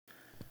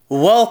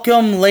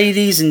Welcome,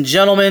 ladies and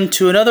gentlemen,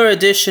 to another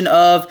edition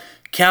of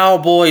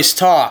Cowboys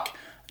Talk,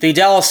 the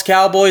Dallas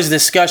Cowboys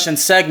discussion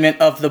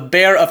segment of the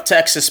Bear of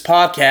Texas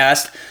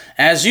podcast.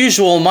 As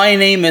usual, my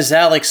name is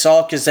Alex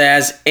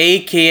Alcazaz,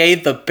 aka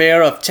the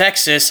Bear of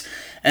Texas,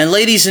 and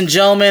ladies and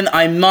gentlemen,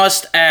 I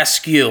must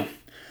ask you,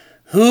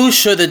 who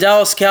should the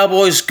Dallas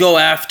Cowboys go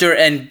after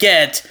and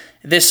get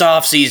this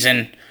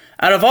offseason?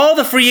 Out of all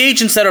the free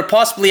agents that are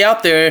possibly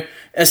out there,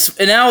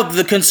 now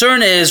the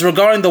concern is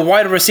regarding the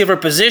wide receiver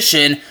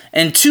position,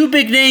 and two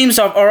big names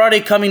are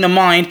already coming to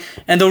mind,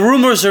 and the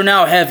rumors are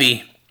now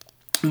heavy.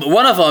 But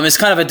one of them is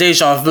kind of a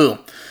deja vu.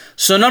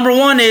 So number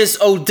one is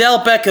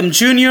Odell Beckham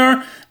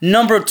Jr.,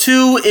 number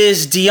two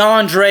is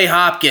DeAndre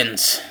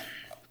Hopkins.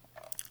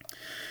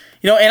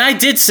 And I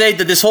did say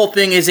that this whole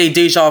thing is a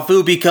deja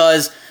vu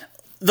because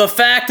the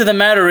fact of the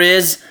matter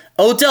is,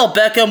 Odell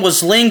Beckham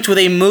was linked with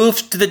a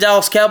move to the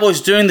Dallas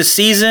Cowboys during the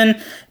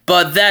season,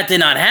 but that did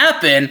not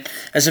happen.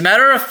 As a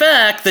matter of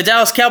fact, the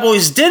Dallas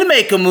Cowboys did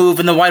make a move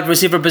in the wide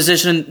receiver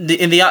position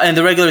in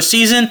the regular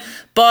season,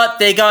 but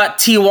they got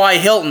T.Y.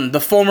 Hilton, the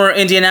former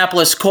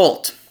Indianapolis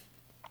Colt.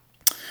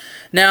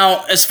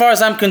 Now, as far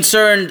as I'm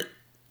concerned,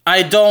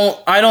 I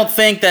don't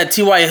think that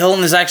T.Y.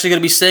 Hilton is actually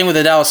going to be staying with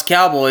the Dallas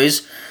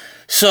Cowboys.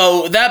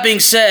 So, that being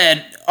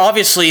said,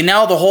 obviously,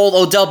 now the whole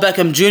Odell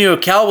Beckham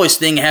Jr. Cowboys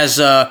thing has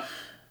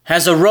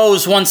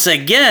arose once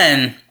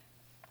again.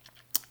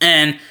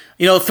 And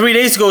 3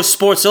 days ago,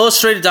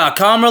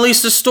 SportsIllustrated.com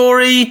released a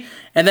story,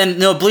 and then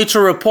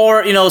Bleacher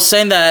Report,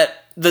 saying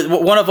that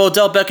one of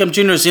Odell Beckham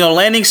Jr.'s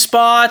landing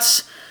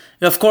spots.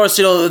 And of course,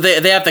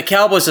 they have the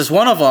Cowboys as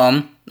one of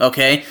them.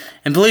 Okay,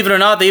 and believe it or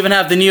not, they even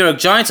have the New York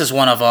Giants as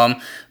one of them.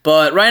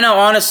 But right now,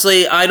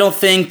 honestly, I don't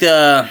think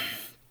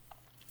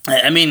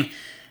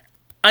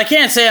I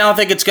can't say I don't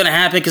think it's going to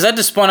happen, because at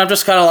this point, I'm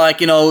just kind of like,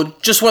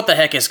 just what the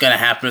heck is going to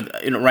happen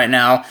right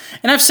now.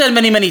 And I've said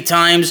many, many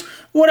times,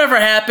 whatever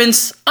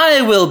happens,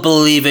 I will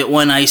believe it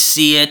when I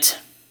see it.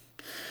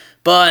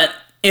 But,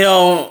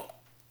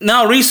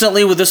 now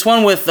recently with this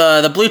one with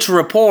the Bleacher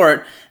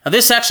Report,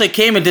 this actually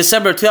came in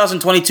December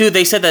 2022.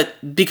 They said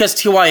that because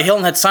T.Y.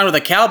 Hilton had signed with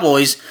the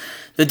Cowboys,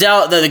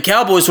 the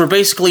Cowboys were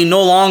basically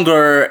no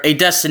longer a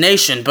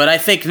destination. But I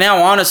think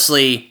now,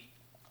 honestly,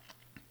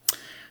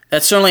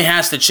 that certainly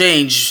has to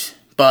change,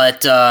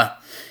 but,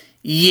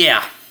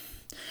 yeah.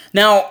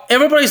 Now,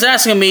 everybody's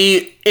asking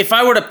me, if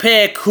I were to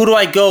pick, who do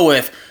I go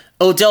with?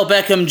 Odell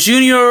Beckham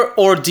Jr.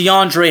 or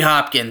DeAndre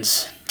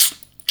Hopkins?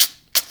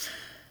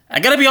 I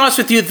gotta be honest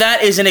with you,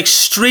 that is an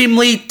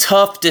extremely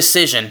tough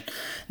decision.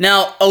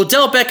 Now,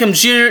 Odell Beckham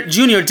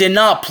Jr. did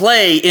not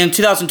play in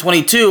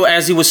 2022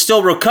 as he was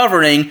still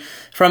recovering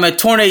from a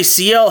torn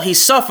ACL he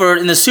suffered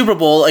in the Super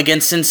Bowl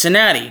against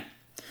Cincinnati.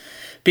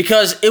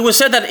 Because it was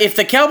said that if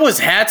the Cowboys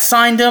had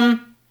signed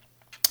him,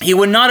 he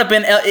would not have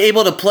been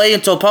able to play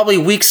until probably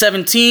Week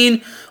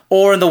 17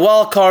 or in the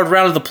wild card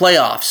round of the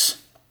playoffs.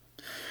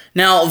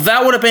 Now,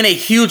 that would have been a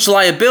huge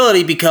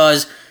liability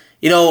because,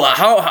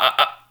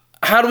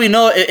 how do we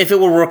know if it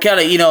would work out?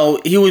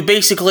 He would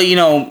basically,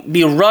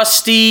 be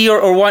rusty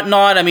or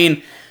whatnot.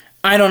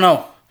 I don't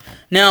know.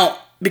 Now,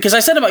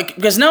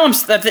 because now I'm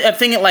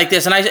thinking like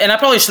this, and I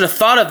probably should have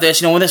thought of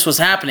this, when this was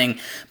happening.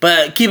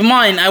 But keep in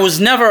mind, I was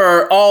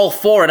never all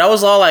for it. I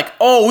was all like,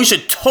 oh, we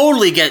should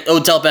totally get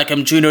Odell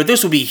Beckham Jr.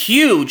 This would be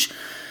huge.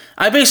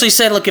 I basically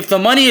said, look, if the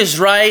money is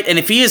right, and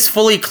if he is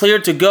fully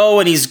cleared to go,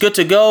 and he's good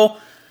to go,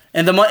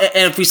 and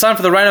if we sign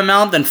for the right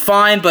amount, then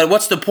fine. But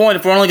what's the point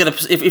if he's only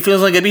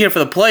gonna be here for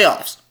the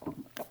playoffs?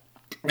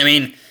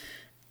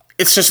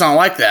 It's just not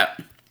like that.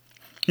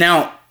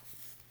 Now,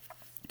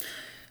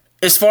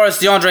 as far as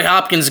DeAndre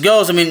Hopkins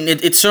goes,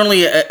 it's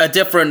certainly a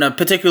different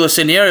particular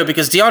scenario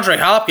because DeAndre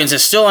Hopkins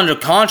is still under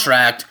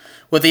contract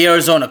with the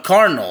Arizona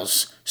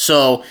Cardinals.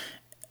 So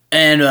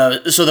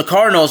the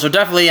Cardinals are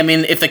definitely,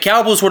 if the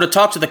Cowboys were to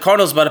talk to the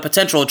Cardinals about a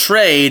potential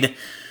trade,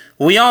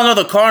 we all know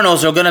the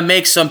Cardinals are going to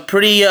make some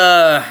pretty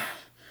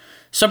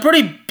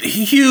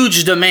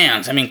huge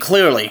demands.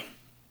 Clearly.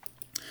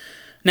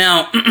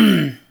 Now,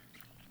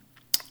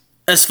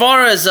 as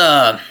far as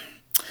Odell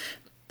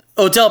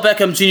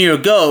Beckham Jr.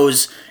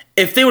 goes,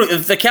 if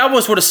the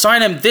Cowboys were to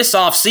sign him this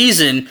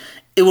offseason,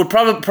 it would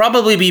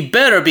probably be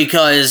better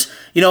because,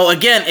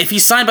 again, if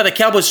he's signed by the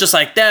Cowboys just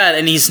like that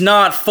and he's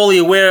not fully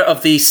aware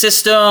of the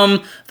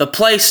system, the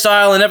play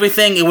style, and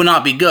everything, it would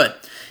not be good.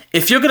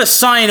 If you're going to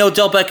sign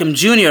Odell Beckham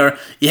Jr.,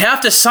 you have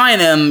to sign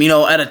him,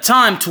 at a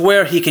time to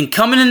where he can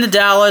come into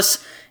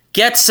Dallas,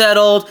 get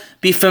settled,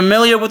 be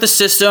familiar with the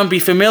system, be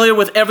familiar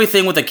with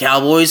everything with the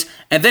Cowboys,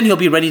 and then he'll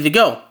be ready to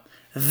go.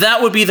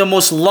 That would be the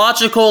most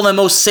logical and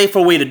most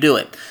safer way to do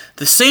it.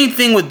 The same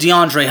thing with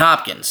DeAndre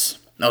Hopkins,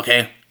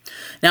 okay?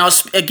 Now,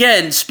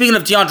 again, speaking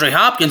of DeAndre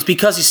Hopkins,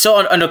 because he's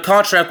still under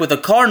contract with the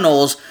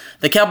Cardinals,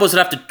 the Cowboys would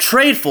have to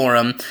trade for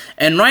him.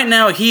 And right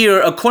now here,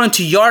 according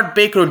to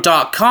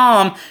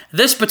yardbaker.com,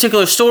 this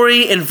particular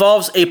story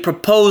involves a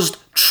proposed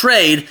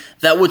trade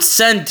that would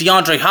send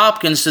DeAndre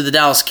Hopkins to the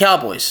Dallas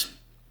Cowboys.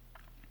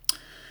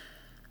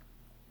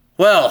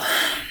 Well,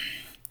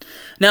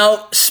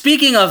 now,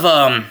 speaking of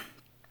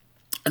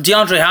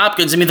DeAndre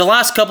Hopkins, I mean, the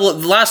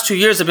last 2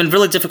 years have been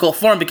really difficult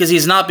for him because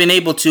he's not been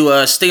able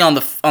to stay on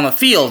the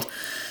field.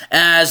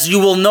 As you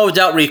will no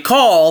doubt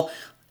recall,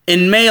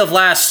 in May of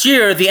last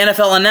year, the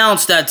NFL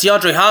announced that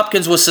DeAndre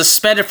Hopkins was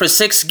suspended for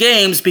 6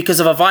 games because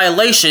of a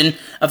violation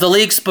of the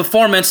league's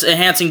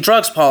performance-enhancing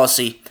drugs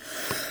policy.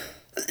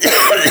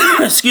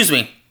 Excuse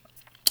me.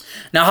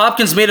 Now,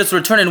 Hopkins made his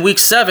return in Week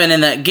 7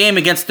 in that game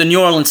against the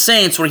New Orleans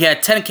Saints, where he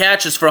had 10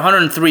 catches for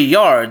 103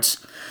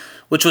 yards,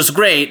 which was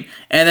great.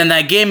 And then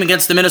that game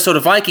against the Minnesota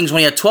Vikings, when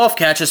he had 12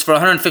 catches for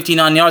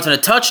 159 yards and a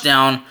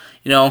touchdown,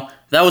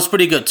 that was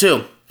pretty good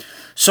too.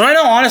 So right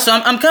now, honestly,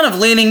 I'm kind of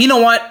leaning, you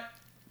know what?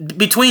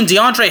 Between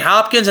DeAndre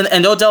Hopkins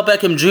and Odell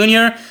Beckham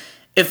Jr.,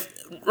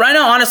 right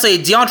now, honestly,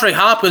 DeAndre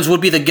Hopkins would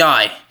be the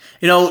guy.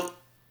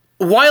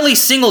 Wiley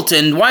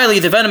Singleton, Wiley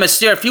the Venomous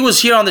Stare, if he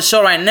was here on the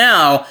show right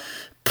now,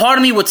 part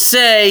of me would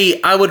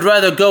say I would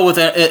rather go with,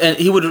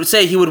 he would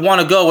say he would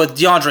want to go with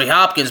DeAndre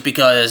Hopkins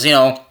because,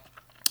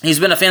 he's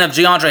been a fan of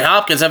DeAndre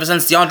Hopkins ever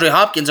since DeAndre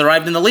Hopkins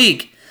arrived in the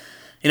league.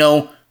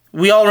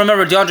 We all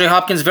remember DeAndre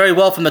Hopkins very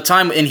well from the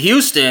time in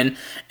Houston,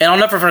 and I'll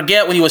never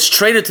forget when he was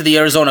traded to the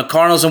Arizona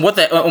Cardinals and what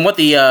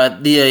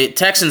the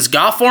Texans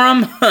got for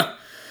him.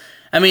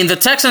 I mean, the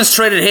Texans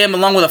traded him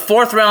along with a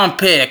 4th-round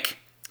pick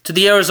to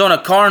the Arizona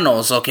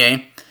Cardinals,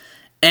 okay?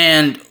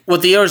 And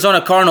what the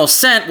Arizona Cardinals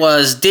sent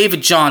was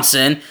David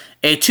Johnson,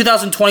 a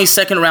 2020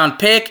 second-round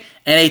pick,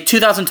 and a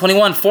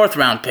 2021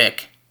 4th-round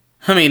pick.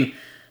 I mean,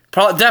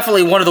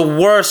 definitely one of the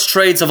worst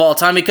trades of all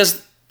time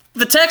because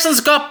the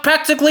Texans got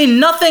practically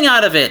nothing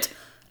out of it.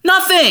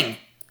 Nothing!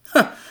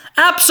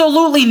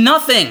 Absolutely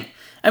nothing.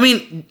 I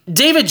mean,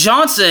 David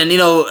Johnson,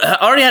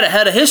 already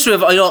had a history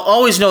of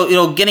always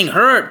getting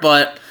hurt,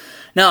 but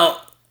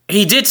now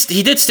he did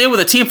stay with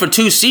the team for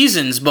 2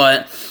 seasons,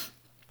 but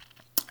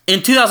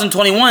in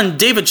 2021,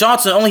 David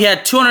Johnson only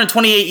had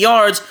 228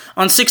 yards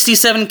on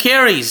 67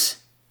 carries.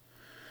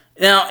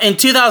 Now, in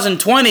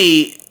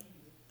 2020,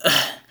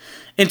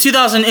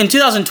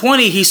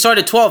 he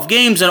started 12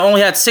 games and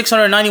only had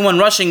 691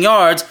 rushing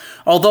yards,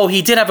 although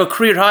he did have a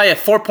career high of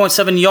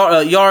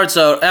 4.7 yards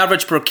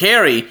average per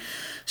carry.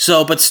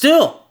 So, but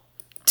still,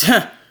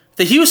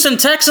 the Houston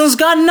Texans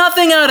got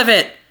nothing out of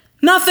it.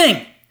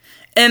 Nothing.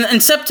 And on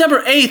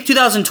September 8th,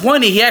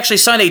 2020, he actually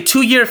signed a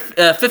 2-year,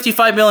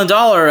 $55 million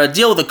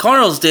deal with the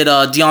Cardinals, did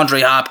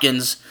DeAndre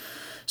Hopkins.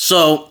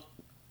 So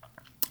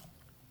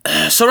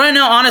right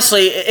now,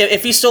 honestly,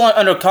 if he's still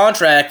under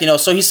contract,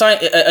 so he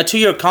signed a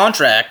 2-year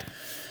contract,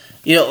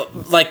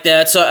 like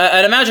that. So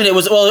I'd imagine it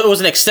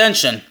was an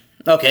extension.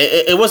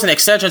 Okay, it was an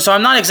extension. So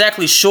I'm not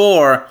exactly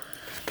sure,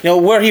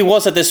 where he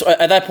was at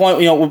that point,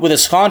 with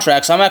his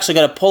contract. So I'm actually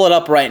going to pull it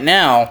up right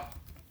now.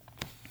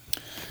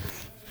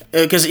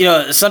 Because,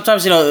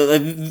 sometimes,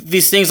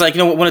 these things, like,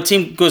 when a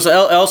team goes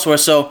elsewhere.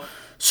 So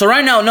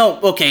right now,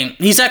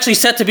 he's actually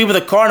set to be with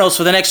the Cardinals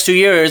for the next 2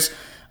 years.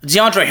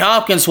 DeAndre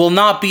Hopkins will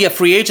not be a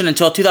free agent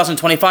until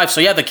 2025. So,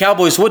 yeah, the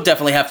Cowboys would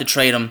definitely have to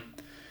trade him.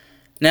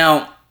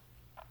 Now,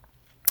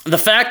 the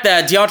fact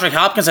that DeAndre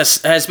Hopkins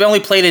has only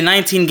played in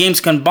 19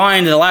 games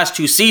combined in the last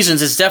 2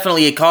 seasons is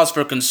definitely a cause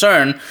for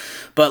concern.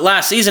 But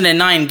last season, in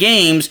 9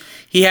 games,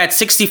 he had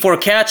 64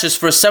 catches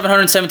for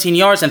 717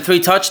 yards and 3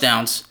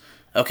 touchdowns.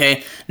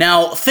 Okay,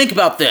 now think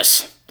about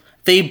this.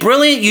 The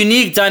brilliant,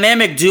 unique,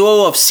 dynamic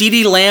duo of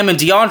CeeDee Lamb and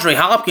DeAndre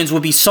Hopkins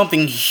would be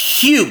something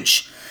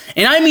huge.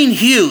 And I mean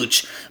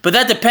huge. But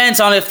that depends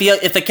on if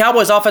the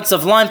Cowboys'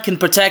 offensive line can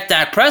protect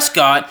Dak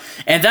Prescott,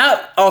 and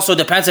that also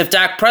depends if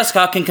Dak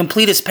Prescott can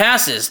complete his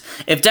passes.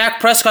 If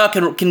Dak Prescott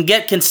can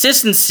get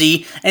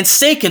consistency and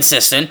stay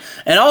consistent,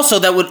 and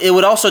also it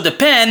would also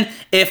depend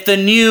if the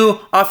new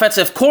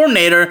offensive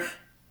coordinator,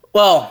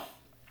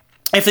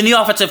 if the new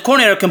offensive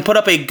coordinator can put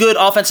up a good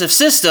offensive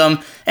system,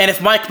 and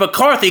if Mike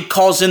McCarthy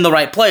calls in the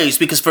right plays.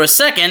 Because for a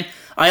second,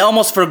 I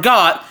almost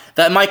forgot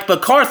that Mike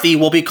McCarthy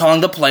will be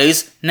calling the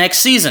plays next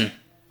season.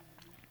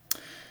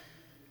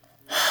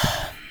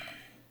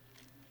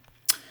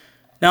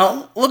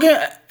 Now, look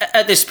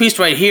at this piece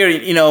right here,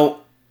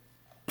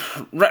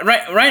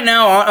 right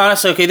now,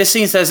 honestly, okay, this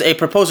scene says a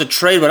proposed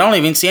trade, but I don't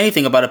even see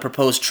anything about a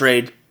proposed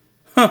trade.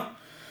 Huh.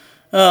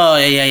 Oh,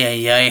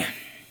 yeah.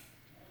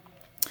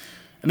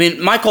 I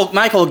mean,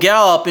 Michael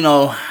Gallup, I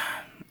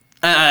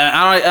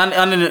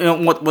don't know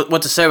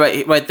what to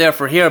say right there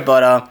for here,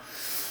 but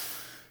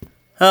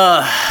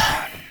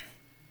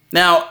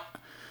now,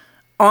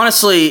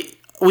 honestly,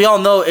 we all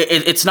know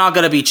it's not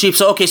going to be cheap.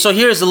 So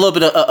here's a little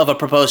bit of a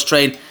proposed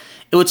trade.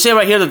 It would say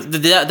right here that the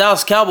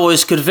Dallas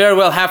Cowboys could very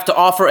well have to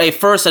offer a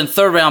 1st and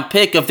 3rd round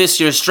pick of this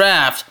year's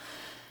draft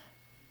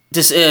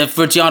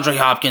for DeAndre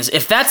Hopkins.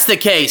 If that's the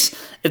case,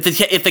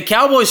 if the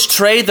Cowboys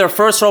trade their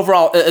first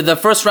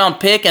round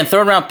pick and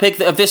 3rd round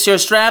pick of this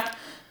year's draft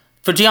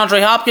for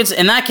DeAndre Hopkins,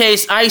 in that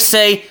case, I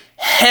say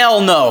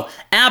hell no,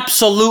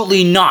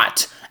 absolutely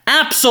not,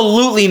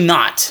 absolutely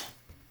not.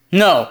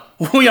 No,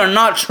 we are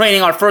not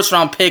trading our 1st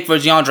round pick for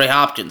DeAndre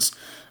Hopkins.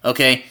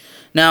 Okay,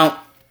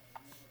 now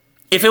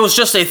if it was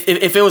just if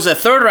it was a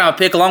 3rd round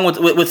pick along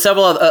with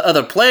several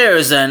other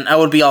players, then I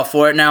would be all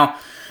for it. Now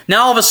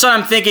Now all of a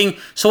sudden I'm thinking,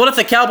 so what if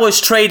the Cowboys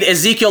trade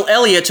Ezekiel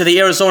Elliott to the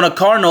Arizona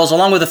Cardinals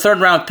along with a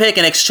third-round pick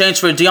in exchange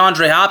for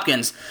DeAndre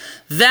Hopkins?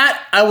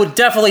 That, I would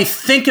definitely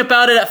think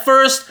about it at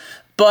first,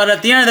 but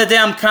at the end of the day,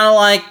 I'm kind of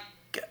like,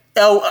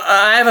 oh,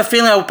 I have a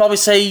feeling I would probably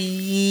say,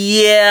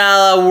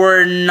 yeah,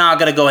 we're not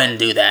going to go ahead and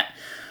do that.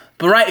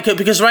 But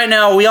because right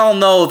now, we all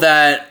know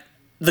that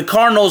the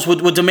Cardinals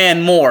would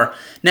demand more.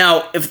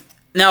 Now,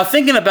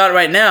 thinking about it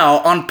right now,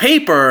 on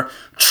paper,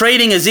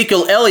 trading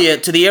Ezekiel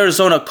Elliott to the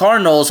Arizona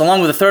Cardinals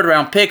along with a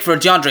third-round pick for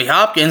DeAndre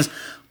Hopkins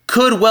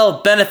could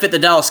well benefit the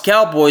Dallas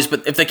Cowboys,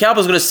 but if the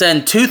Cowboys are going to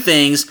send two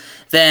things,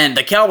 then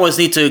the Cowboys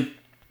need to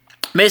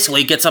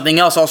basically get something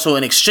else also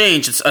in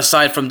exchange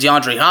aside from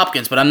DeAndre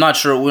Hopkins, but I'm not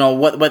sure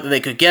what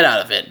they could get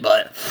out of it.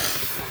 But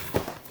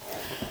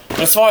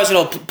as far as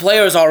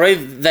players already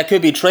that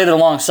could be traded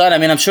alongside, I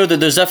mean, I'm sure that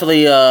there's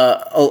definitely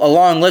a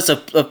long list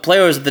of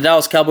players that the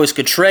Dallas Cowboys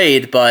could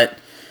trade, but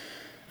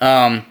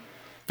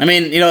I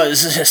mean,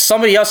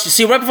 somebody else. You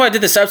see, right before I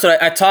did this episode,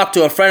 I talked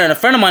to a friend, and a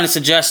friend of mine is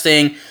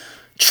suggesting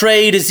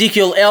trade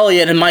Ezekiel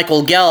Elliott and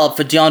Michael Gallup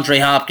for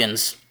DeAndre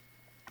Hopkins.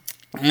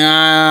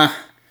 I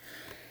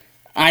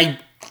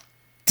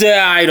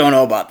don't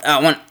know about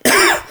that one.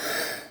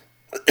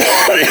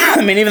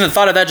 I mean, even the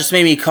thought of that just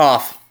made me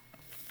cough.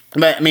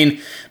 But, I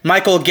mean,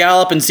 Michael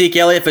Gallup and Zeke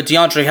Elliott for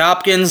DeAndre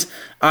Hopkins,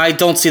 I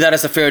don't see that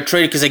as a fair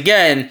trade because,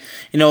 again,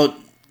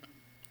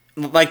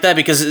 like that,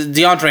 because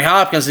DeAndre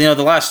Hopkins, the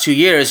last 2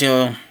 years,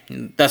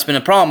 that's been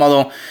a problem.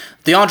 Although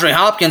DeAndre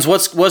Hopkins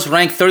was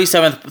ranked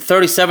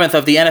 37th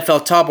of the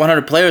NFL top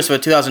 100 players for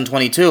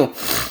 2022.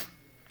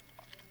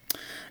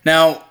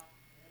 Now,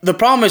 the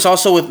problem is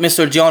also with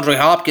Mr. DeAndre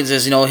Hopkins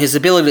is, his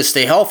ability to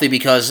stay healthy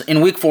because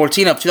in Week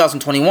 14 of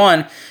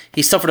 2021,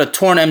 he suffered a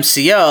torn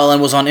MCL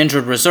and was on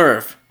injured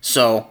reserve.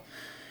 So,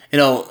 the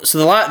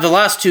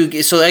last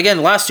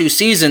two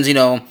seasons,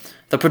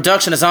 the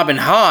production has not been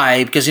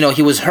high because,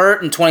 he was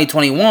hurt in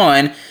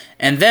 2021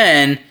 and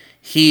then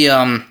he,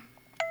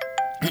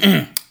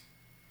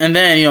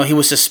 he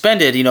was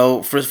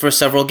suspended, for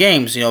several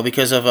games,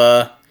 because of,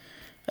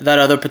 that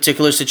other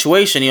particular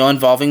situation,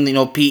 involving, the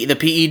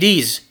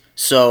PEDs.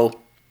 So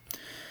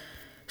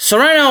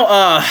right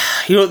now,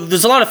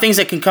 there's a lot of things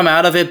that can come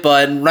out of it,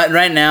 but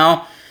right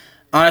now,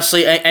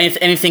 honestly,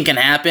 anything can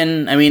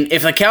happen. I mean,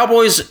 if the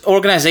Cowboys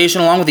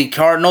organization, along with the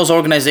Cardinals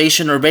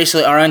organization,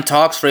 are in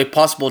talks for a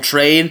possible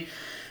trade,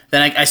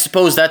 then I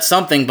suppose that's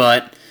something.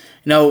 But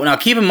now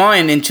keep in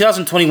mind, in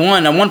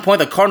 2021, at one point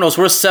the Cardinals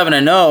were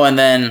 7-0, and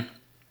then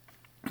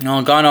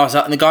God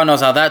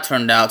knows how that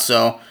turned out.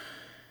 So.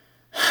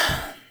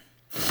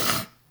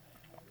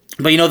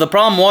 But, the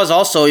problem was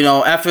also,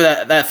 after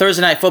that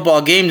Thursday Night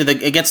Football game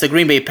against the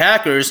Green Bay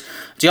Packers,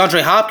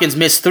 DeAndre Hopkins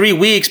missed 3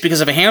 weeks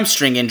because of a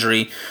hamstring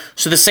injury.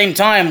 So at the same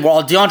time,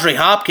 while DeAndre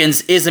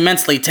Hopkins is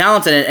immensely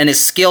talented and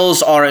his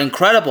skills are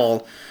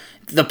incredible,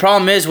 the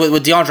problem is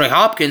with DeAndre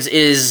Hopkins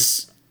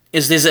is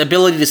his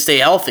ability to stay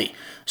healthy.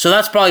 So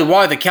that's probably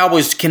why the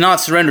Cowboys cannot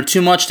surrender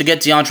too much to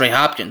get DeAndre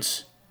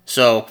Hopkins.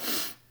 So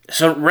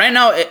right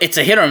now, it's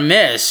a hit or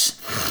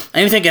miss.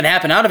 Anything can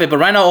happen out of it, but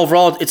right now,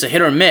 overall, it's a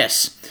hit or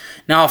miss.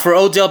 Now, for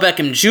Odell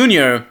Beckham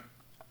Jr.,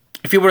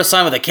 if he were to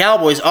sign with the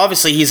Cowboys,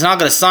 obviously he's not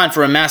going to sign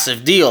for a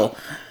massive deal.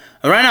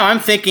 Right now, I'm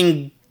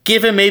thinking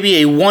give him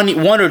maybe a one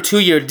or 2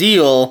 year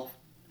deal,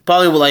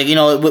 probably with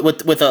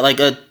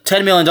a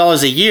 $10 million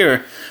a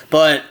year.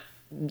 But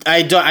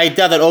I doubt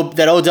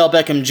that Odell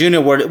Beckham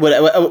Jr.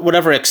 would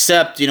ever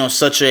accept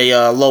such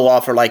a low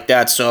offer like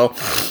that. So,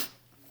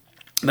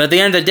 but at the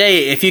end of the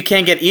day, if you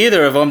can't get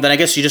either of them, then I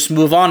guess you just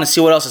move on and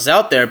see what else is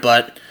out there.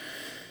 But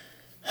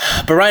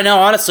right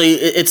now, honestly,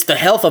 it's the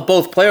health of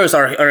both players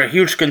are a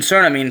huge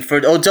concern. I mean, for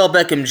Odell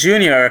Beckham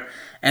Jr.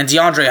 and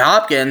DeAndre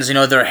Hopkins,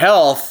 their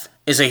health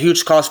is a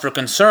huge cause for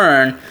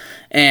concern.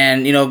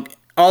 And,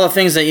 all the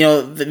things that,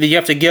 that you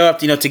have to give up,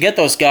 to get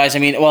those guys. I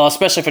mean, well,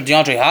 especially for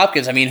DeAndre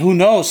Hopkins, I mean, who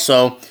knows?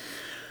 So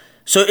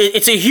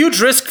it's a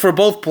huge risk for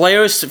both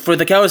players, for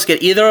the Cowboys to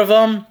get either of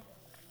them.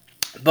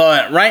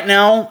 But right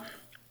now,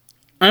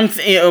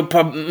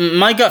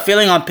 my gut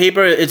feeling on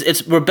paper,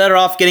 we're better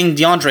off getting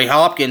DeAndre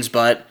Hopkins,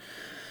 but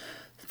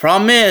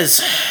problem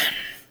is,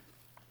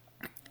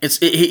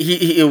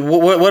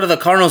 what are the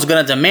Cardinals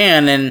going to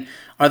demand, and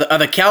are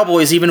the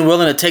Cowboys even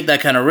willing to take that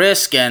kind of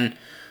risk? And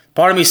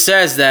part of me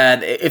says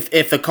that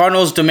if the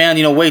Cardinals demand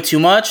way too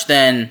much,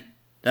 then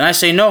I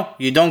say no,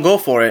 you don't go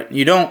for it.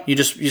 You don't.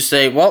 You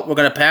say, well, we're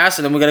going to pass,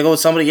 and then we're going to go with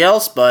somebody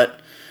else.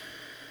 But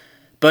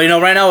right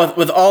now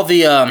with all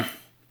the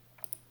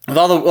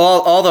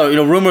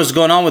rumors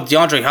going on with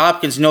DeAndre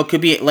Hopkins,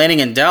 could be landing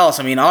in Dallas.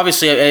 I mean,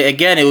 obviously,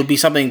 again, it would be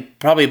something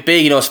probably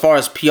big, as far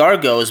as PR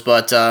goes.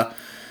 But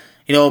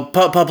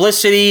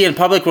publicity and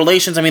public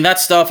relations, I mean, that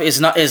stuff is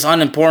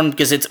unimportant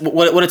because it's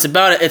what it's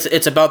about.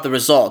 It's about the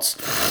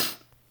results.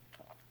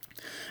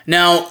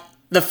 Now,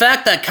 the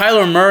fact that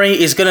Kyler Murray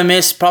is going to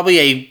miss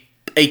probably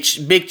a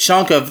big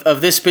chunk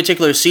of this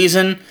particular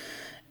season,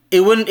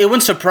 it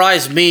wouldn't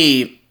surprise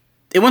me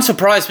it wouldn't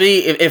surprise me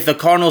if the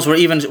Cardinals were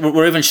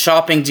even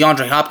shopping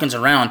DeAndre Hopkins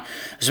around.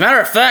 As a matter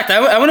of fact,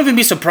 I wouldn't even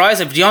be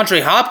surprised if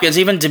DeAndre Hopkins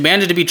even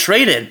demanded to be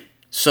traded.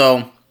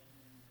 So,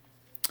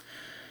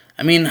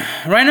 I mean,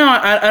 right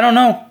now, I don't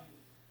know.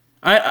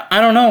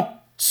 I don't know.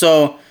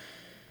 So,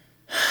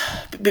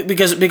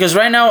 because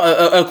right now,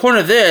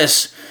 according to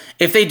this,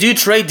 if they do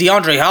trade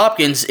DeAndre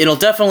Hopkins, it'll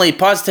definitely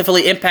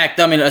positively impact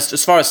them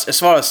as far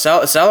as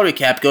salary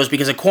cap goes.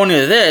 Because according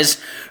to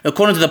this,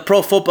 according to the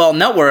Pro Football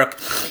Network,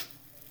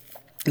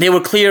 they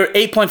would clear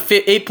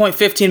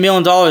 $8.15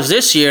 million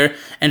this year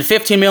and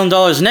 $15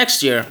 million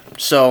next year.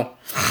 So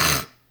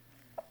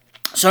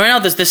right now,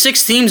 the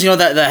 6 teams,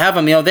 that have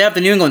them, they have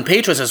the New England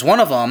Patriots as one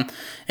of them,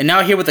 and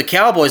now here with the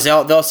Cowboys, they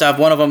also have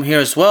one of them here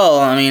as well.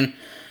 I mean,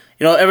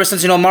 ever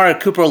since Amari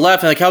Cooper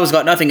left and the Cowboys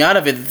got nothing out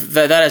of it,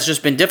 that has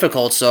just been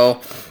difficult.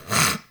 So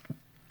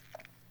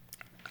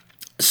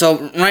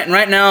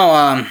right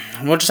now,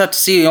 we'll just have to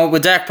see.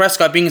 With Dak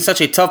Prescott being in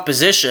such a tough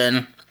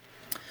position,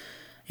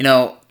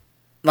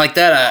 like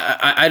that,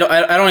 I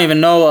don't even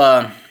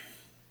know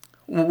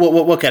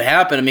what could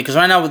happen. I mean, because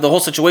right now with the whole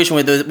situation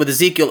with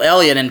Ezekiel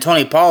Elliott and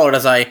Tony Pollard,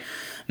 as I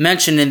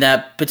mentioned in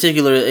that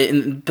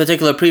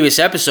particular previous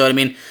episode, I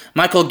mean,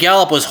 Michael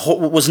Gallup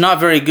was not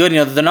very good.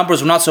 The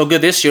numbers were not so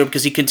good this year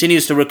because he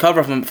continues to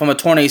recover from a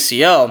torn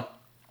ACL.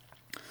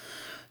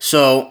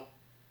 So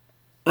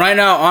right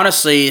now,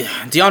 honestly,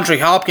 DeAndre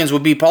Hopkins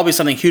would be probably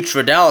something huge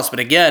for Dallas. But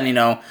again,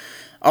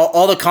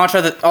 all the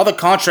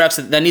contracts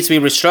that needs to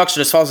be restructured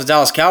as far as the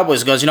Dallas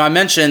Cowboys goes. I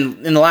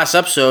mentioned in the last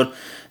episode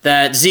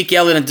that Zeke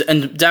Elliott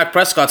and Dak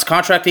Prescott's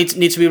contract needs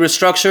to be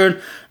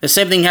restructured. The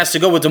same thing has to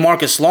go with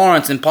DeMarcus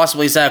Lawrence and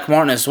possibly Zach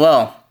Martin as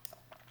well.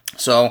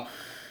 So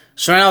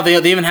right now they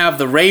even have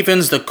the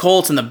Ravens, the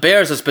Colts, and the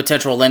Bears as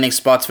potential landing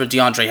spots for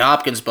DeAndre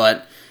Hopkins.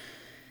 But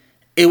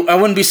I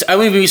wouldn't be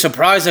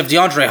surprised if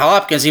DeAndre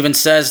Hopkins even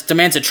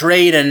demands a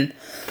trade and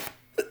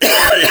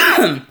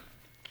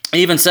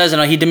even says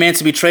he demands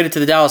to be traded to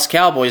the Dallas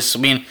Cowboys. I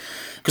mean,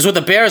 because with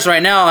the Bears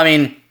right now, I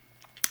mean,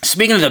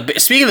 speaking of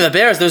the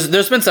Bears,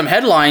 there's been some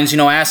headlines,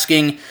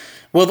 asking,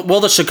 will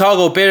the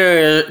Chicago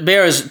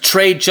Bears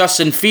trade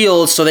Justin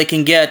Fields so they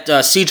can get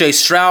C.J.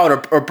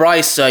 Stroud or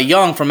Bryce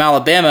Young from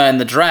Alabama in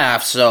the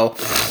draft? So,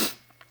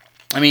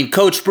 I mean,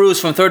 Coach Bruce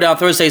from Third Down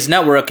Thursday's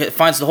network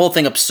finds the whole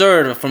thing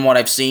absurd from what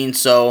I've seen.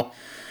 So,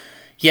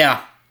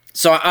 yeah.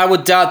 So I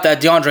would doubt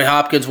that DeAndre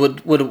Hopkins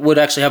would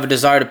actually have a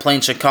desire to play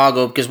in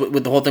Chicago because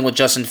with the whole thing with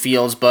Justin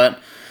Fields,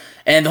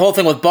 and the whole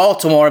thing with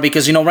Baltimore,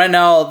 because right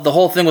now the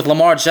whole thing with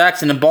Lamar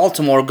Jackson in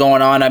Baltimore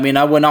going on. I mean,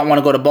 I would not want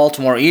to go to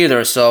Baltimore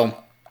either. So,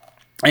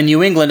 and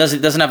New England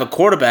doesn't have a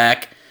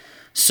quarterback.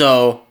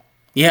 So,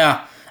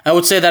 yeah, I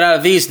would say that out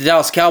of these, the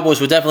Dallas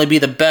Cowboys would definitely be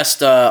the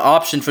best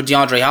option for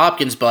DeAndre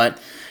Hopkins. But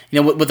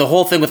with the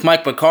whole thing with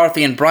Mike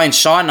McCarthy and Brian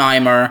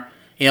Schottenheimer,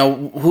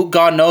 who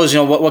God knows,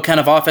 what kind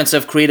of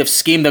offensive creative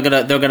scheme they're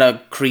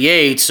gonna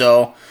create.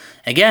 So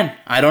again,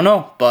 I don't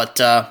know, but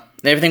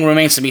everything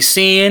remains to be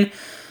seen.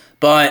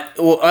 But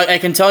I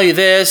can tell you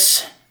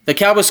this: the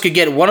Cowboys could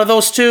get one of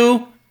those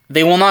two.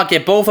 They will not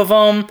get both of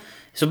them.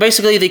 So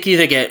basically, they can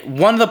either get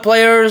one of the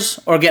players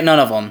or get none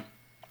of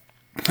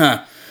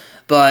them.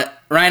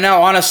 But right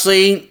now,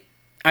 honestly,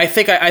 I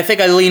think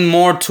I lean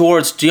more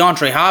towards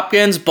DeAndre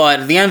Hopkins. But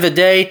at the end of the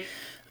day,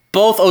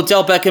 both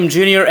Odell Beckham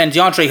Jr. and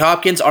DeAndre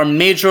Hopkins are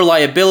major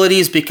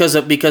liabilities because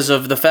of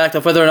the fact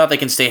of whether or not they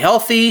can stay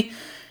healthy.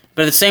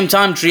 But at the same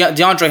time,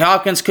 DeAndre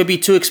Hopkins could be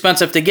too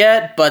expensive to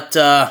get, but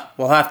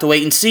we'll have to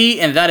wait and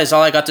see, and that is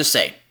all I got to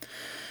say.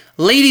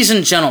 Ladies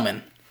and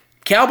gentlemen,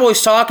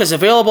 Cowboys Talk is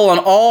available on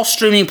all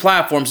streaming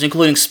platforms,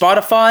 including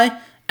Spotify,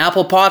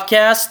 Apple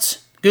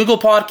Podcasts, Google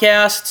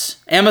Podcasts,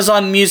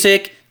 Amazon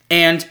Music,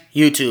 and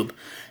YouTube.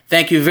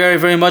 Thank you very,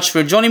 very much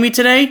for joining me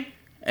today,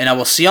 and I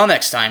will see y'all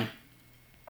next time.